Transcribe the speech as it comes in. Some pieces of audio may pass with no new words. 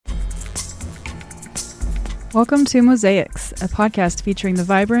Welcome to Mosaics, a podcast featuring the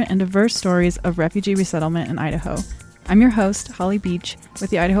vibrant and diverse stories of refugee resettlement in Idaho. I'm your host, Holly Beach, with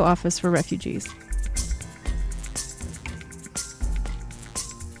the Idaho Office for Refugees.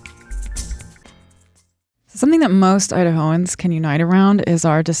 Something that most Idahoans can unite around is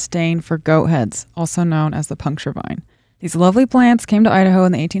our disdain for goatheads, also known as the puncture vine. These lovely plants came to Idaho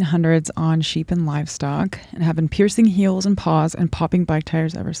in the 1800s on sheep and livestock and have been piercing heels and paws and popping bike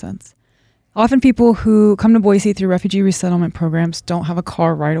tires ever since. Often people who come to Boise through refugee resettlement programs don't have a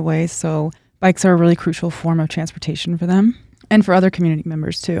car right away, so bikes are a really crucial form of transportation for them and for other community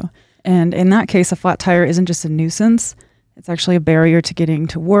members too. And in that case, a flat tire isn't just a nuisance, it's actually a barrier to getting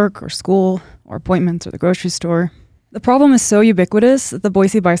to work or school or appointments or the grocery store. The problem is so ubiquitous that the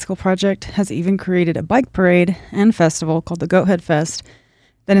Boise Bicycle Project has even created a bike parade and festival called the Goathead Fest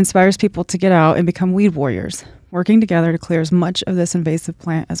that inspires people to get out and become weed warriors, working together to clear as much of this invasive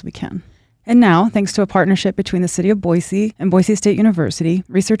plant as we can. And now, thanks to a partnership between the city of Boise and Boise State University,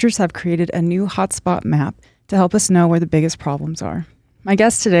 researchers have created a new hotspot map to help us know where the biggest problems are. My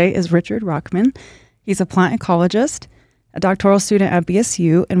guest today is Richard Rockman. He's a plant ecologist, a doctoral student at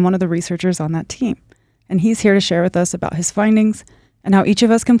BSU, and one of the researchers on that team. And he's here to share with us about his findings and how each of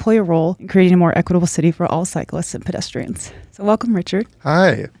us can play a role in creating a more equitable city for all cyclists and pedestrians. So welcome, Richard.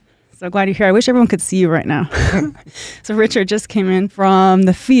 Hi. So glad you're here. I wish everyone could see you right now. So Richard just came in from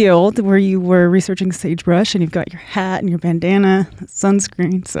the field where you were researching sagebrush, and you've got your hat and your bandana,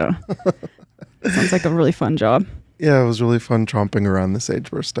 sunscreen. So sounds like a really fun job. Yeah, it was really fun tromping around the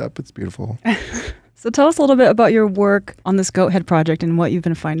sagebrush steppe. It's beautiful. So tell us a little bit about your work on this Goathead project and what you've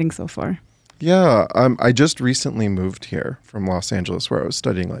been finding so far. Yeah, I just recently moved here from Los Angeles, where I was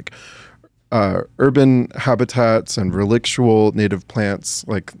studying urban habitats and relictual native plants,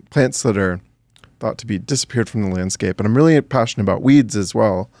 like plants that are thought to be disappeared from the landscape. And I'm really passionate about weeds as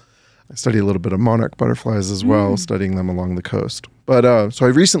well. I study a little bit of monarch butterflies as well, studying them along the coast. But so I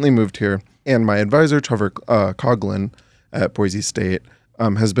recently moved here, and my advisor, Trevor Coughlin at Boise State,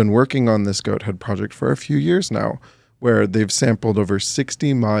 has been working on this goathead project for a few years now, where they've sampled over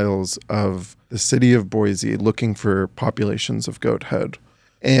 60 miles of the city of Boise looking for populations of goathead.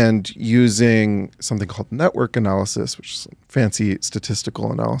 And using something called network analysis, which is fancy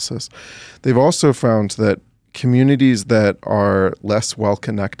statistical analysis, they've also found that communities that are less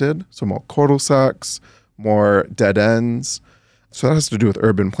well-connected, so more cul-de-sacs, more dead ends, so that has to do with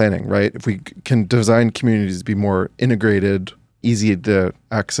urban planning, right? If we can design communities to be more integrated, easy to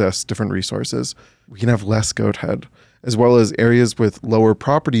access different resources, we can have less goathead, as well as areas with lower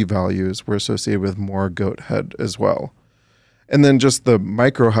property values were associated with more goathead as well. And then just the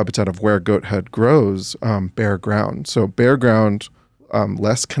microhabitat of where goathead grows, bare ground. So bare ground,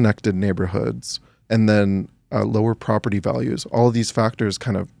 less connected neighborhoods, and then lower property values. All of these factors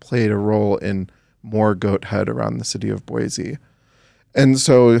kind of played a role in more goathead around the city of Boise. And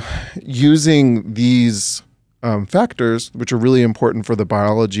so using these factors, which are really important for the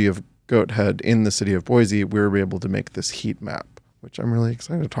biology of goathead in the city of Boise, we were able to make this heat map, which I'm really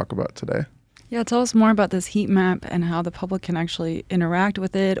excited to talk about today. Yeah, tell us more about this heat map and how the public can actually interact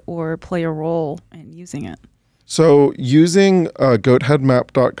with it or play a role in using it. So using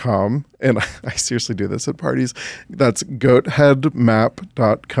goatheadmap.com, and I seriously do this at parties, that's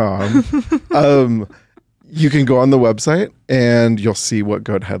goatheadmap.com. You can go on the website and you'll see what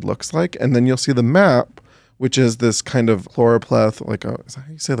goathead looks like. And then you'll see the map, which is this kind of chloropleth, is that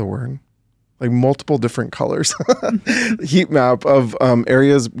how you say the word? Like multiple different colors, heat map of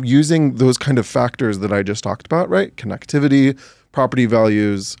areas using those kind of factors that I just talked about, right? Connectivity, property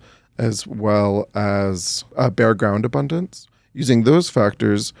values, as well as bare ground abundance. Using those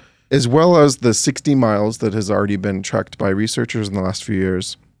factors, as well as the 60 miles that has already been tracked by researchers in the last few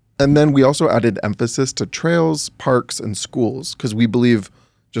years. And then we also added emphasis to trails, parks, and schools, because we believe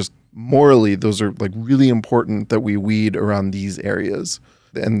just morally, those are like really important that we weed around these areas.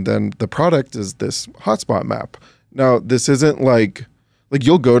 And then the product is this hotspot map. Now, this isn't like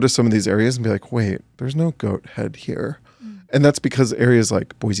you'll go to some of these areas and be like, wait, there's no goathead here. And that's because areas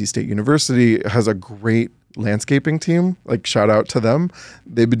like Boise State University has a great landscaping team. Like, shout out to them.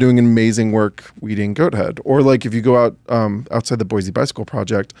 They've been doing amazing work weeding goathead. Or like if you go out outside the Boise Bicycle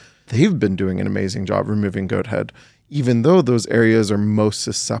Project, they've been doing an amazing job removing goathead, even though those areas are most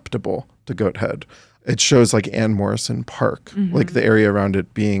susceptible to goathead. It shows like Ann Morrison Park, like the area around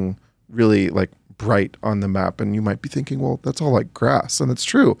it being really like bright on the map. And you might be thinking, well, that's all like grass. And it's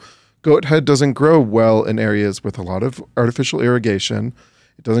true. Goathead doesn't grow well in areas with a lot of artificial irrigation.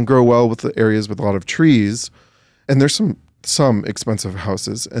 It doesn't grow well with the areas with a lot of trees. And there's some expensive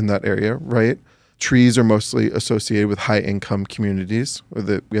houses in that area, right? trees are mostly associated with high income communities. We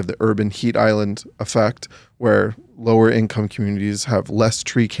have the urban heat island effect, where lower income communities have less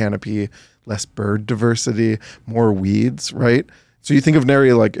tree canopy, less bird diversity, more weeds, right? So you think of an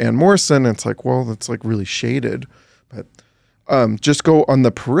area like Ann Morrison, it's like, well, that's like really shaded. But just go on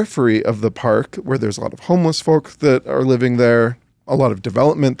the periphery of the park where there's a lot of homeless folk that are living there, a lot of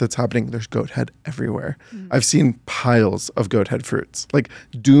development that's happening. There's goat head everywhere. I've seen piles of goat head fruits, like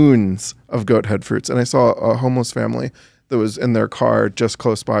dunes of goat head fruits. And I saw a homeless family that was in their car just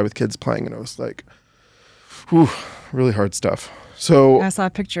close by with kids playing. And it was like, whew, really hard stuff. So I saw a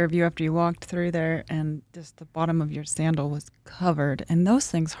picture of you after you walked through there, and just the bottom of your sandal was covered. And those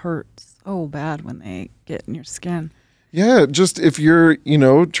things hurt so bad when they get in your skin. Yeah, just if you're,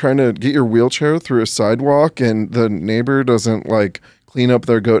 trying to get your wheelchair through a sidewalk and the neighbor doesn't like clean up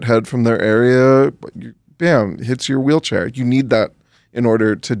their goat head from their area, bam, hits your wheelchair. You need that in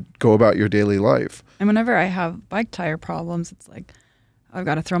order to go about your daily life. And whenever I have bike tire problems, it's like I've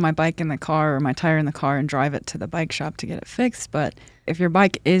got to throw my bike in the car or my tire in the car and drive it to the bike shop to get it fixed. But if your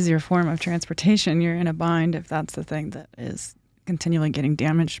bike is your form of transportation, you're in a bind if that's the thing that is continually getting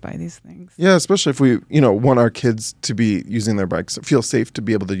damaged by these things. Yeah, especially if we, want our kids to be using their bikes, feel safe to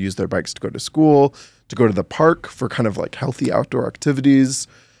be able to use their bikes to go to school, to go to the park for kind of like healthy outdoor activities.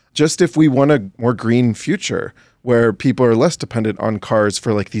 Just if we want a more green future where people are less dependent on cars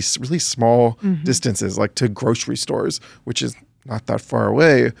for like these really small distances, like to grocery stores, which is not that far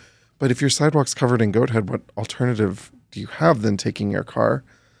away. But if your sidewalk's covered in goat head, what alternative do you have than taking your car?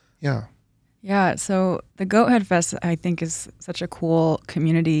 Yeah. Yeah, so the Goat Head Fest, I think, is such a cool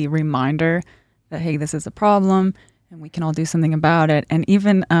community reminder that, hey, this is a problem and we can all do something about it. And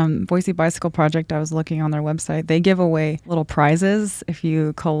even Boise Bicycle Project, I was looking on their website, they give away little prizes if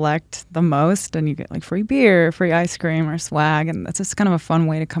you collect the most, and you get like free beer, free ice cream, or swag. And that's just kind of a fun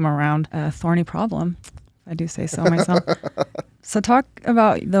way to come around a thorny problem. I do say so myself. So talk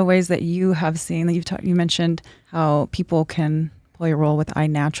about the ways that you have seen, that you mentioned how people can play a role with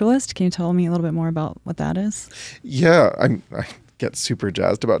iNaturalist. Can you tell me a little bit more about what that is? Yeah, I get super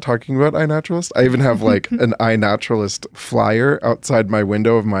jazzed about talking about iNaturalist. I even have like an iNaturalist flyer outside my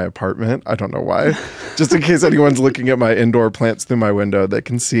window of my apartment. I don't know why. Just in case anyone's looking at my indoor plants through my window, they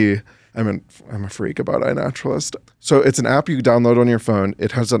can see I'm a freak about iNaturalist. So it's an app you download on your phone.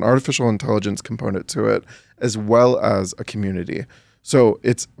 It has an artificial intelligence component to it, as well as a community. So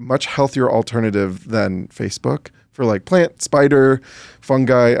it's a much healthier alternative than Facebook for like plant, spider,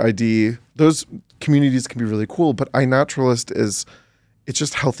 fungi, ID. Those communities can be really cool, but iNaturalist it's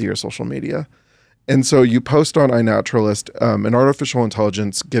just healthier social media. And so you post on iNaturalist, an artificial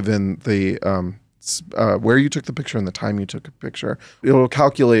intelligence, given the where you took the picture and the time you took a picture, it'll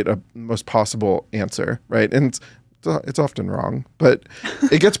calculate a most possible answer, right? And it's often wrong, but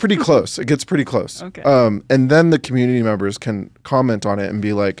it gets pretty close. Okay. And then the community members can comment on it and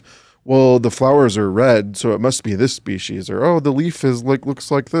be like, well, the flowers are red, so it must be this species, or, oh, the leaf is like,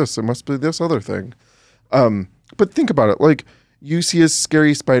 looks like this, it must be this other thing. But think about it, like, you see a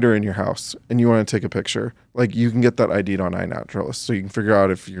scary spider in your house and you want to take a picture, like, you can get that ID'd on iNaturalist, so you can figure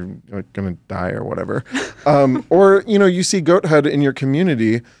out if you're going to die or whatever. Or, you see goat head in your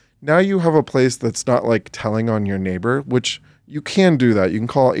community. Now you have a place that's not like telling on your neighbor, which you can do that. You can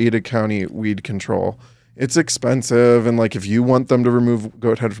call Ada County Weed Control. It's expensive, and like if you want them to remove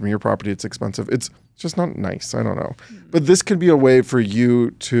goat head from your property, it's expensive. It's just not nice. I don't know. But this could be a way for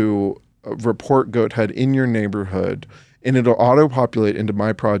you to report goat head in your neighborhood, and it'll auto-populate into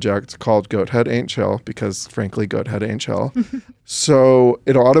my project called Goat Head Ain't Chill, because frankly, goat head ain't chill. So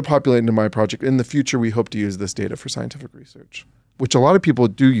it'll auto-populate into my project. In the future, we hope to use this data for scientific research, which a lot of people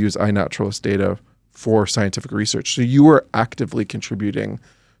do use iNaturalist data for scientific research. So you are actively contributing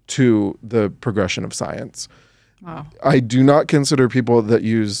to the progression of science. Wow. I do not consider people that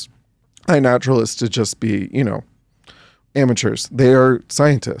use iNaturalist to just be, amateurs. They are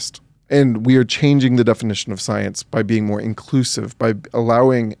scientists. And we are changing the definition of science by being more inclusive, by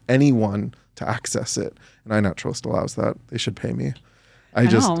allowing anyone to access it. And iNaturalist allows that. They should pay me. I know.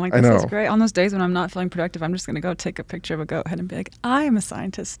 This is great. On those days when I'm not feeling productive, I'm just going to go take a picture of a goat head and be like, I am a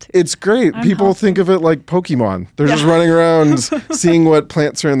scientist too. It's great. People think of it like Pokemon. They're just running around seeing what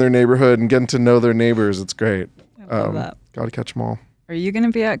plants are in their neyborhood and getting to know their neighbors. It's great. I love that. Got to catch them all. Are you going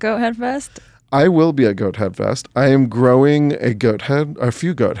to be at Goat Head Fest? I will be at Goat Head Fest. I am growing a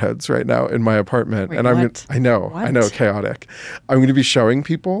few goat heads right now in my apartment. Wait, and I know, chaotic. I'm going to be showing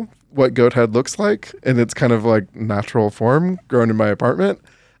people what goat head looks like in its kind of like natural form grown in my apartment.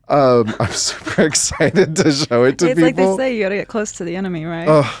 I'm super excited to show it to people. It's like they say, you got to get close to the enemy, right?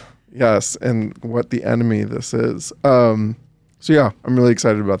 Oh, yes. And what the enemy this is. So yeah, I'm really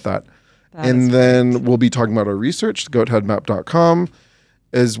excited about that. And then we'll be talking about our research, goatheadmap.com,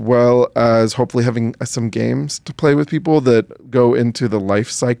 as well as hopefully having some games to play with people that go into the life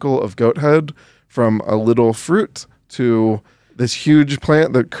cycle of goathead, from a little fruit to this huge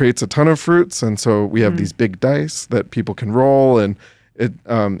plant that creates a ton of fruits. And so we have these big dice that people can roll, and it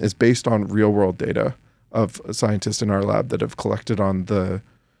is based on real world data of scientists in our lab that have collected on the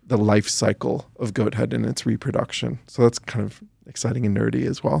life cycle of goathead and its reproduction. So that's kind of exciting and nerdy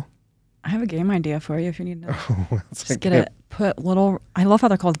as well. I have a game idea for you if you need to. Just get it. Put little. I love how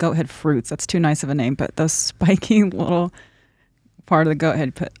they're called goathead fruits. That's too nice of a name. But those spiky little part of the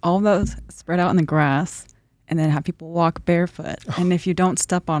goathead, put all those spread out in the grass, and then have people walk barefoot. And if you don't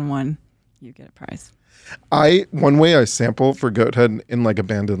step on one, you get a prize. One way I sample for goathead in like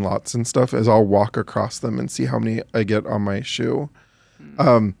abandoned lots and stuff is I'll walk across them and see how many I get on my shoe.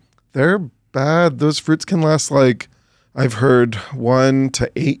 They're bad. Those fruits can last like, I've heard 1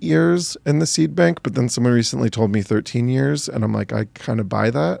 to 8 years in the seed bank, but then someone recently told me 13 years, and I'm like, I kind of buy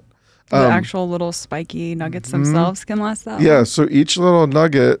that. The actual little spiky nuggets themselves can last that long? Yeah, so each little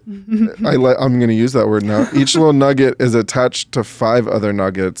nugget, I'm going to use that word now, each little nugget is attached to 5 other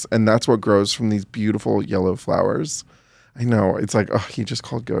nuggets, and that's what grows from these beautiful yellow flowers. I know, it's like, oh, he just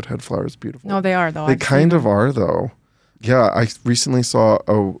called goathead flowers beautiful. No, they are, though. They kind of are, though. Yeah, I recently saw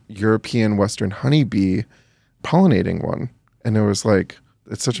a European Western honeybee pollinating one, and it was like,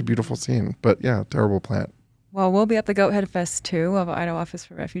 it's such a beautiful scene. But yeah, terrible plant. Well, we'll be at the Goathead Fest 2 of Idaho Office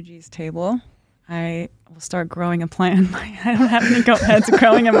for Refugees table. I will start growing a plant. I don't have any goat heads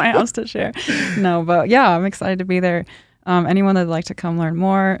growing in my house to share. No, but yeah, I'm excited to be there. Anyone that'd like to come learn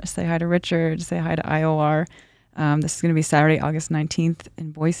more, say hi to Richard, say hi to IOR. This is going to be Saturday, August 19th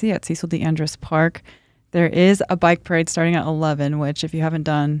in Boise at Cecil D. Andrus Park. There is a bike parade starting at 11, which if you haven't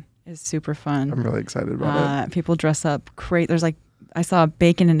done is super fun. I'm really excited about it. People dress up there's like, I saw a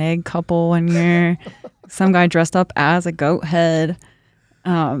bacon and egg couple one year. Some guy dressed up as a goat head.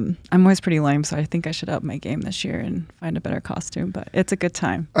 I'm always pretty lame, so I think I should up my game this year and find a better costume, but it's a good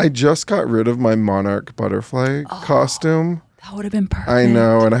time. I just got rid of my monarch butterfly costume. That would have been perfect. I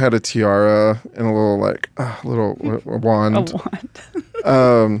know, and I had a tiara and a little wand. A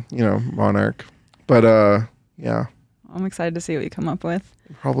wand. Monarch. But yeah. I'm excited to see what you come up with.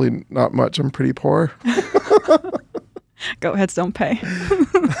 Probably not much. I'm pretty poor. Goat heads don't pay.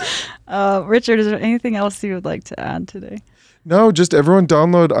 Richard, is there anything else you would like to add today? No, just everyone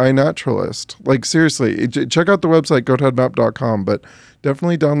download iNaturalist. Like seriously, check out the website, goatheadmap.com, but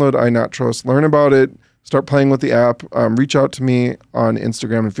definitely download iNaturalist. Learn about it. Start playing with the app. Reach out to me on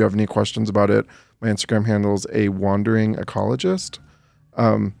Instagram if you have any questions about it. My Instagram handle is a wandering ecologist.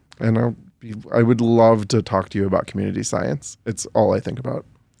 And I would love to talk to you about community science. It's all I think about.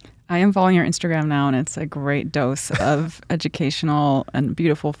 I am following your Instagram now, and it's a great dose of educational and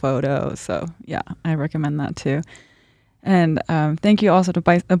beautiful photos. So yeah, I recommend that too. And thank you also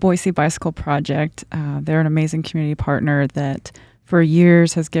to the Boise Bicycle Project. They're an amazing community partner that for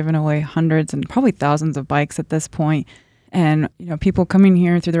years has given away hundreds and probably thousands of bikes at this point. And people coming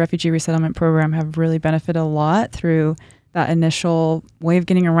here through the Refugee Resettlement Program have really benefited a lot through that initial way of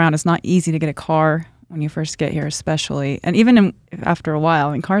getting around. It's not easy to get a car when you first get here, especially. And even after a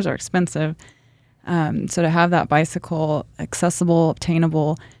while, cars are expensive. So to have that bicycle accessible,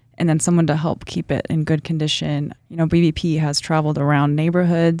 obtainable, and then someone to help keep it in good condition. BBP has traveled around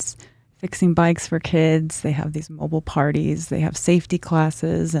neighborhoods, fixing bikes for kids. They have these mobile parties. They have safety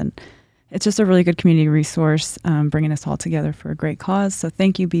classes. And it's just a really good community resource, bringing us all together for a great cause. So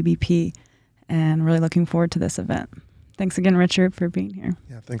thank you, BBP, and really looking forward to this event. Thanks again, Richard, for being here.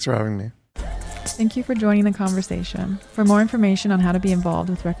 Yeah, thanks for having me. Thank you for joining the conversation. For more information on how to be involved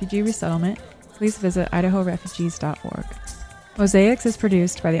with refugee resettlement, please visit idahorefugees.org. Mosaics is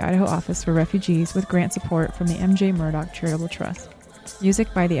produced by the Idaho Office for Refugees with grant support from the M.J. Murdoch Charitable Trust.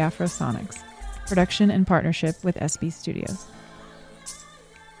 Music by the Afrosonics. Production in partnership with SB Studios.